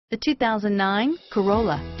The 2009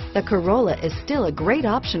 Corolla. The Corolla is still a great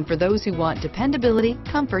option for those who want dependability,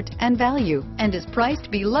 comfort, and value, and is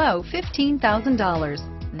priced below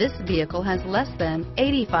 $15,000. This vehicle has less than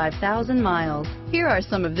 85,000 miles. Here are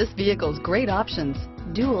some of this vehicle's great options: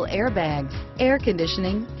 dual airbags, air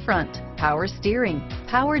conditioning, front, power steering,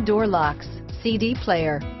 power door locks, CD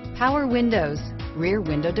player, power windows, rear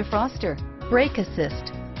window defroster, brake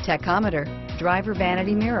assist, tachometer, driver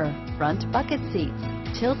vanity mirror, front bucket seats,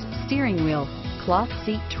 tilt steering wheel, cloth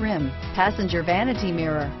seat trim, passenger vanity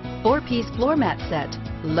mirror, 4-piece floor mat set,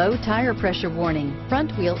 low tire pressure warning,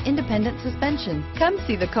 front wheel independent suspension. Come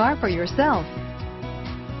see the car for yourself.